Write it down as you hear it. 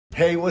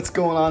Hey, what's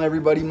going on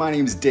everybody? My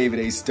name is David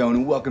A. Stone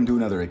and welcome to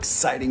another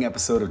exciting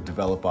episode of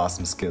Develop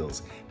Awesome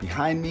Skills.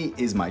 Behind me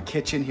is my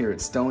kitchen here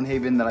at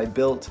Stonehaven that I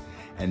built,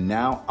 and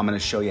now I'm gonna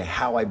show you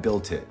how I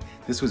built it.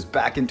 This was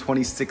back in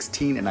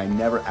 2016 and I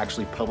never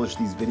actually published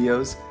these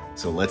videos,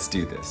 so let's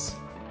do this.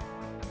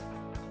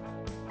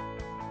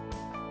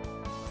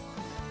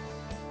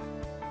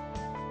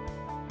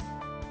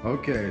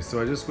 Okay,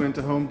 so I just went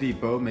to Home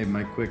Depot, made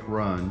my quick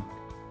run,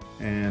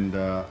 and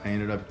I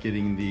ended up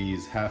getting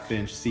these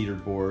 1/2-inch cedar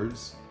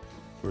boards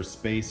for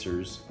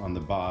spacers on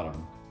the bottom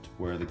to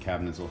where the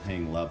cabinets will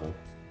hang level.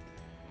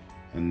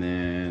 And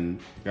then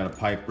got a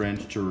pipe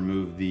wrench to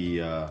remove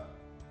the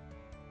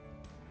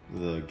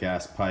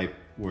gas pipe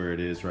where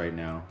it is right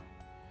now.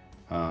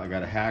 I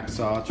got a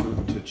hacksaw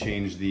to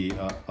change the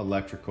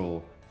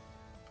electrical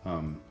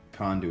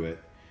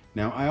conduit.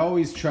 Now, I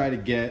always try to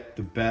get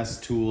the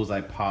best tools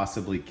I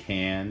possibly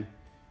can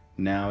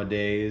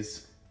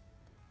nowadays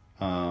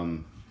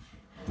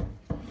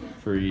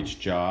for each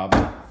job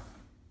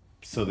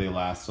so they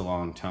last a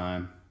long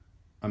time.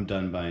 I'm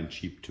done buying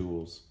cheap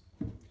tools.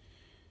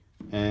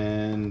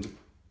 And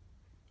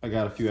I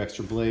got a few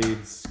extra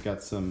blades,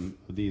 got some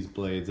of these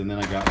blades, and then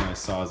I got my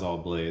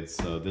Sawzall blades.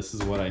 So this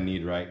is what I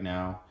need right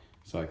now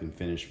so I can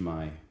finish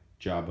my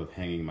job of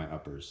hanging my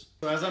uppers.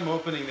 So as I'm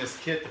opening this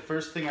kit, the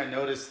first thing I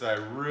noticed that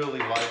I really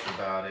like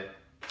about it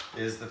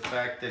is the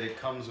fact that it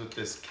comes with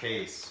this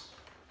case.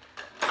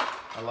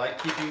 I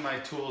like keeping my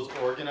tools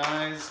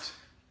organized,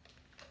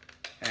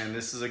 and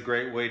this is a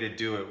great way to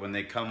do it when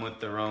they come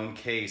with their own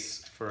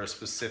case for a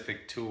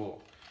specific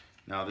tool.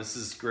 Now this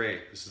is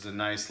great. This is a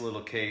nice little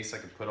case. I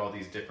can put all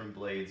these different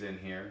blades in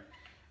here.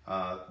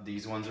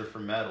 These ones are for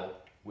metal,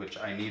 which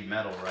I need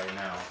metal right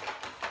now.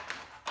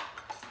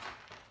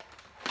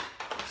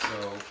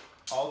 So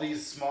all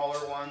these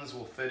smaller ones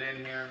will fit in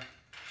here.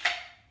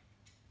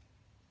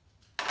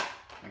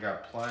 I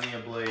got plenty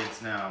of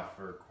blades now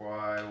for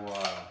quite a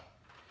while.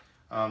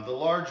 The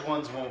large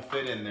ones won't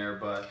fit in there,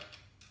 but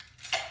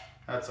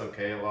that's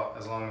okay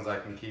as long as I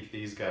can keep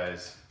these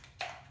guys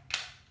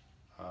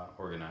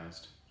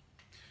organized.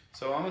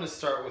 So I'm going to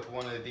start with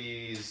one of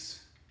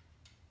these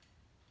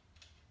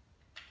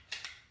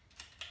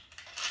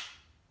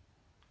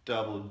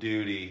double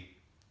duty,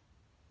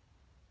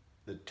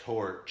 the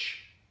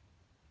torch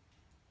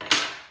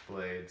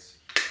blades.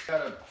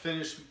 Gotta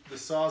finish the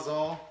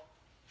Sawzall,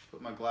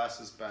 put my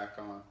glasses back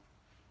on.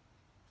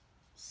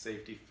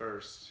 Safety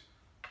first.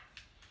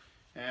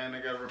 And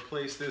I gotta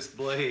replace this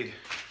blade.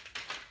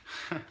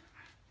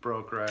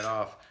 Broke right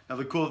off. Now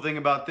the cool thing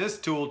about this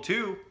tool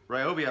too,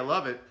 Ryobi, I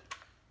love it.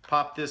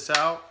 Pop this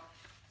out,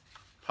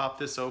 pop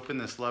this open,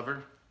 this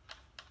lever.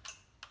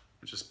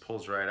 It just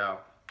pulls right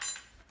out.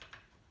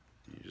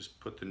 You just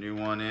put the new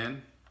one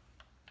in.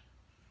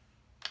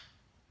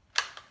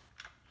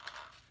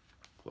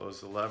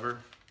 Close the lever,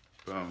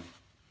 boom.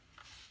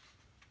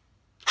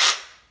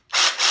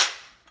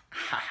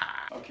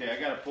 Okay, I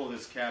gotta pull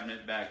this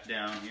cabinet back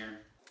down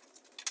here.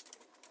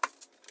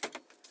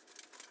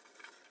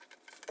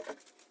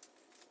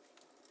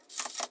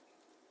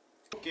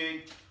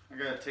 Okay, I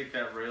gotta take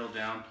that rail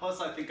down.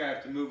 Plus I think I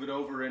have to move it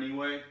over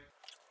anyway.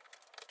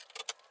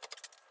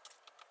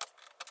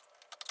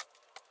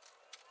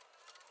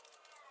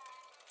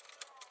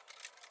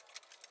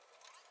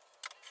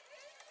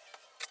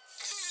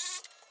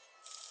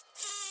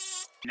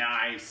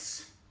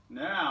 Nice.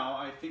 Now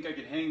I think I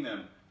can hang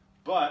them,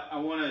 but I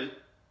want to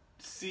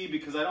see,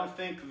 because I don't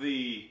think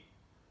the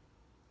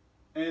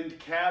end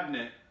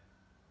cabinet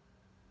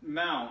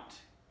mount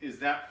is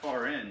that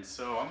far in.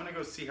 So I'm going to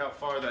go see how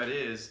far that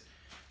is,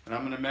 and I'm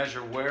going to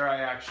measure where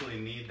I actually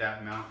need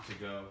that mount to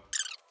go.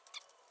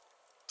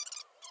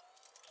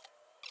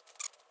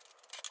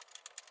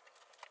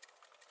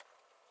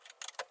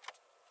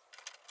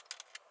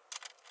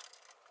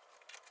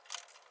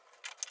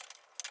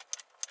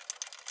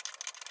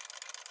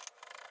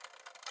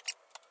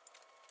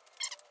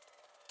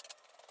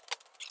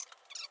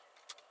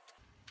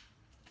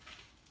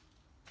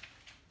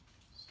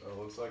 So it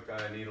looks like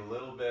I need a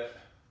little bit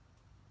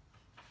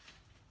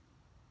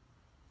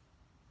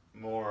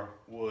more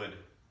wood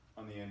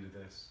on the end of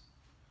this.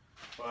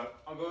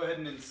 But I'll go ahead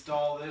and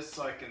install this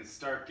so I can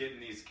start getting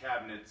these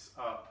cabinets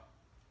up.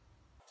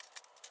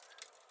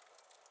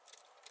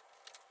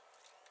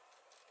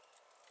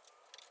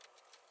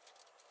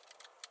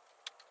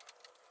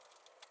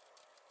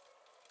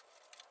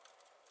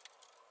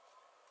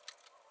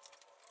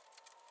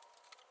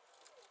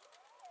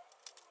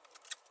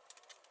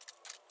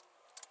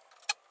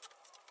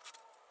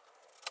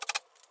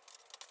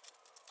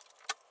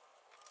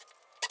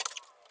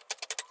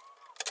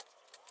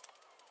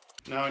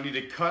 Now I need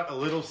to cut a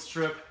little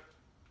strip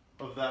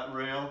of that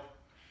rail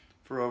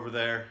for over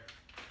there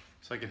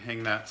so I can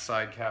hang that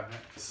side cabinet.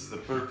 This is the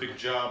perfect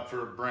job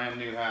for a brand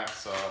new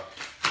hacksaw.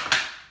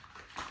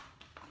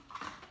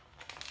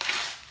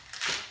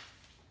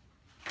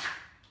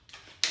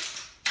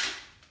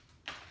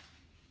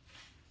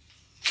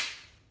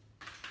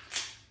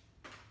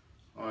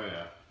 Oh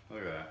yeah,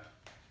 look at that.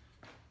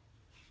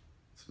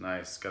 It's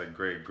nice, got a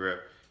great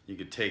grip. you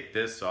could take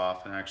this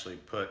off and actually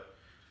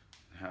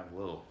have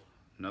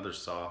another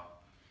saw.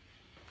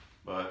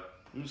 But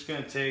I'm just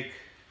gonna take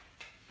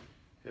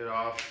it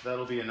off.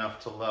 That'll be enough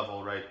to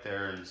level right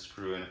there and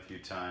screw in a few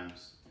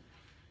times.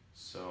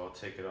 So I'll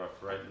take it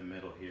off right in the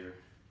middle here.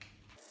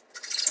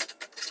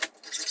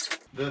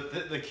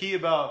 The key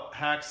about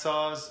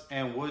hacksaws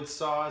and wood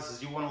saws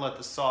is you want to let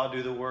the saw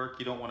do the work.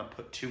 You don't want to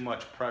put too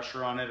much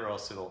pressure on it or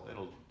else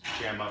it'll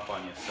jam up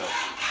on you. So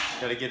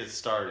you got to get it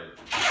started.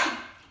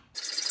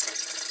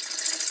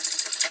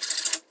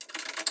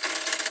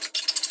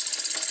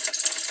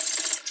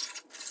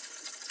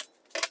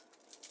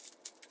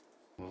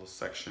 A little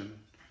section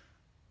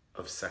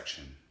of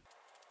section.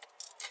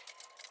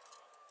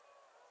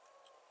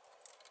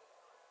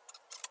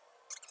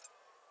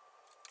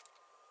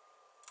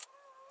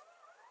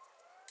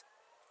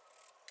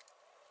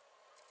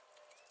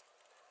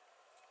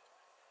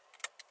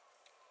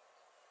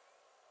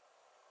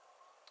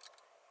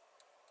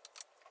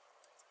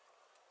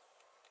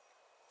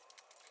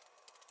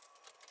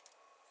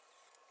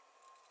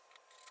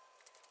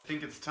 I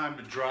think it's time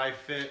to dry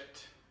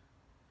fit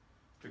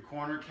the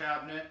corner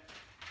cabinet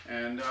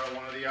and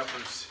one of the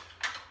uppers.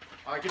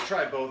 I could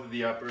try both of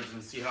the uppers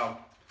and see how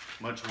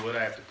much wood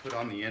I have to put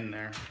on the end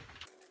there.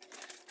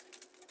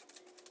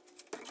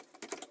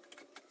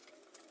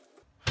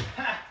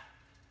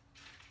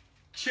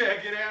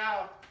 Check it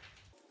out.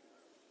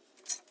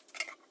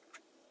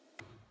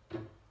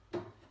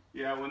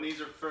 Yeah, when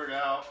these are furred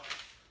out,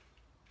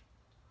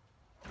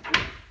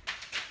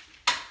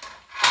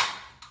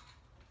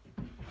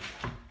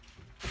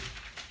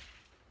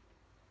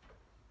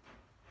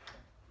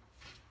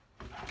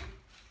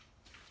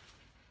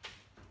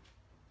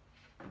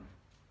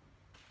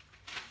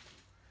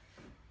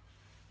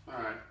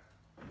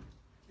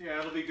 yeah,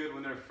 it'll be good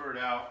when they're furred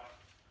out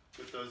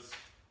with those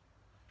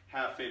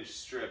 1/2-inch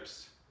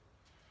strips.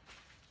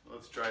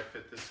 Let's dry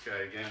fit this guy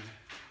again.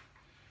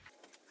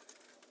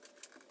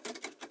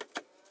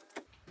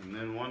 And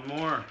then one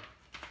more.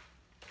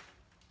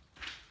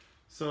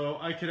 So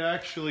I could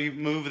actually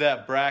move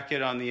that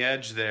bracket on the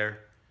edge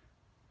there,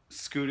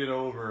 scoot it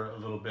over a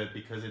little bit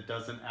because it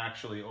doesn't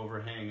actually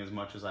overhang as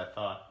much as I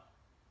thought.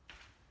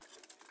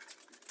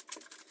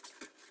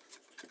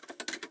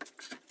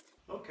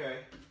 Okay,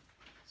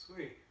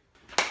 sweet.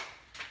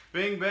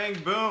 Bing, bang,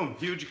 boom.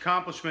 Huge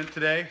accomplishment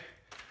today.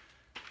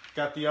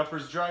 Got the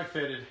uppers dry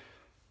fitted.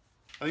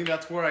 I think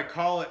that's where I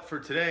call it for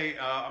today.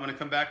 I'm gonna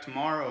come back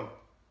tomorrow,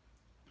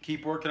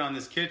 keep working on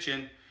this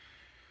kitchen,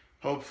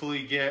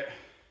 hopefully get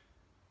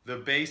the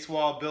base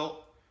wall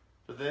built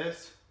for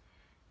this,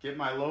 get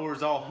my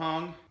lowers all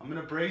hung. I'm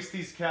gonna brace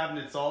these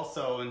cabinets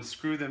also and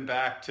screw them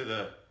back to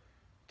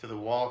the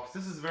wall, because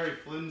this is very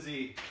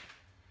flimsy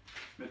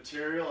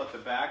material at the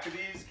back of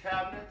these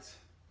cabinets.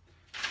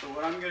 So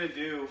what I'm gonna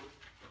do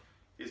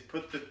is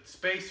put the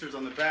spacers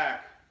on the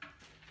back,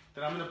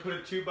 then I'm gonna put a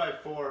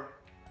 2x4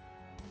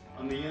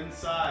 on the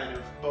inside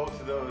of both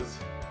of those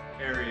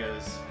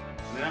areas,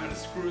 and then I'm gonna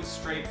screw it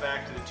straight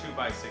back to the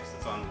 2x6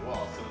 that's on the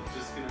wall. So it's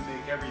just gonna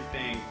make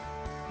everything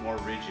more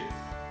rigid.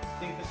 I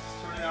think this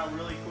is turning out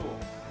really cool.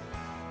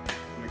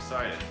 I'm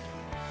excited.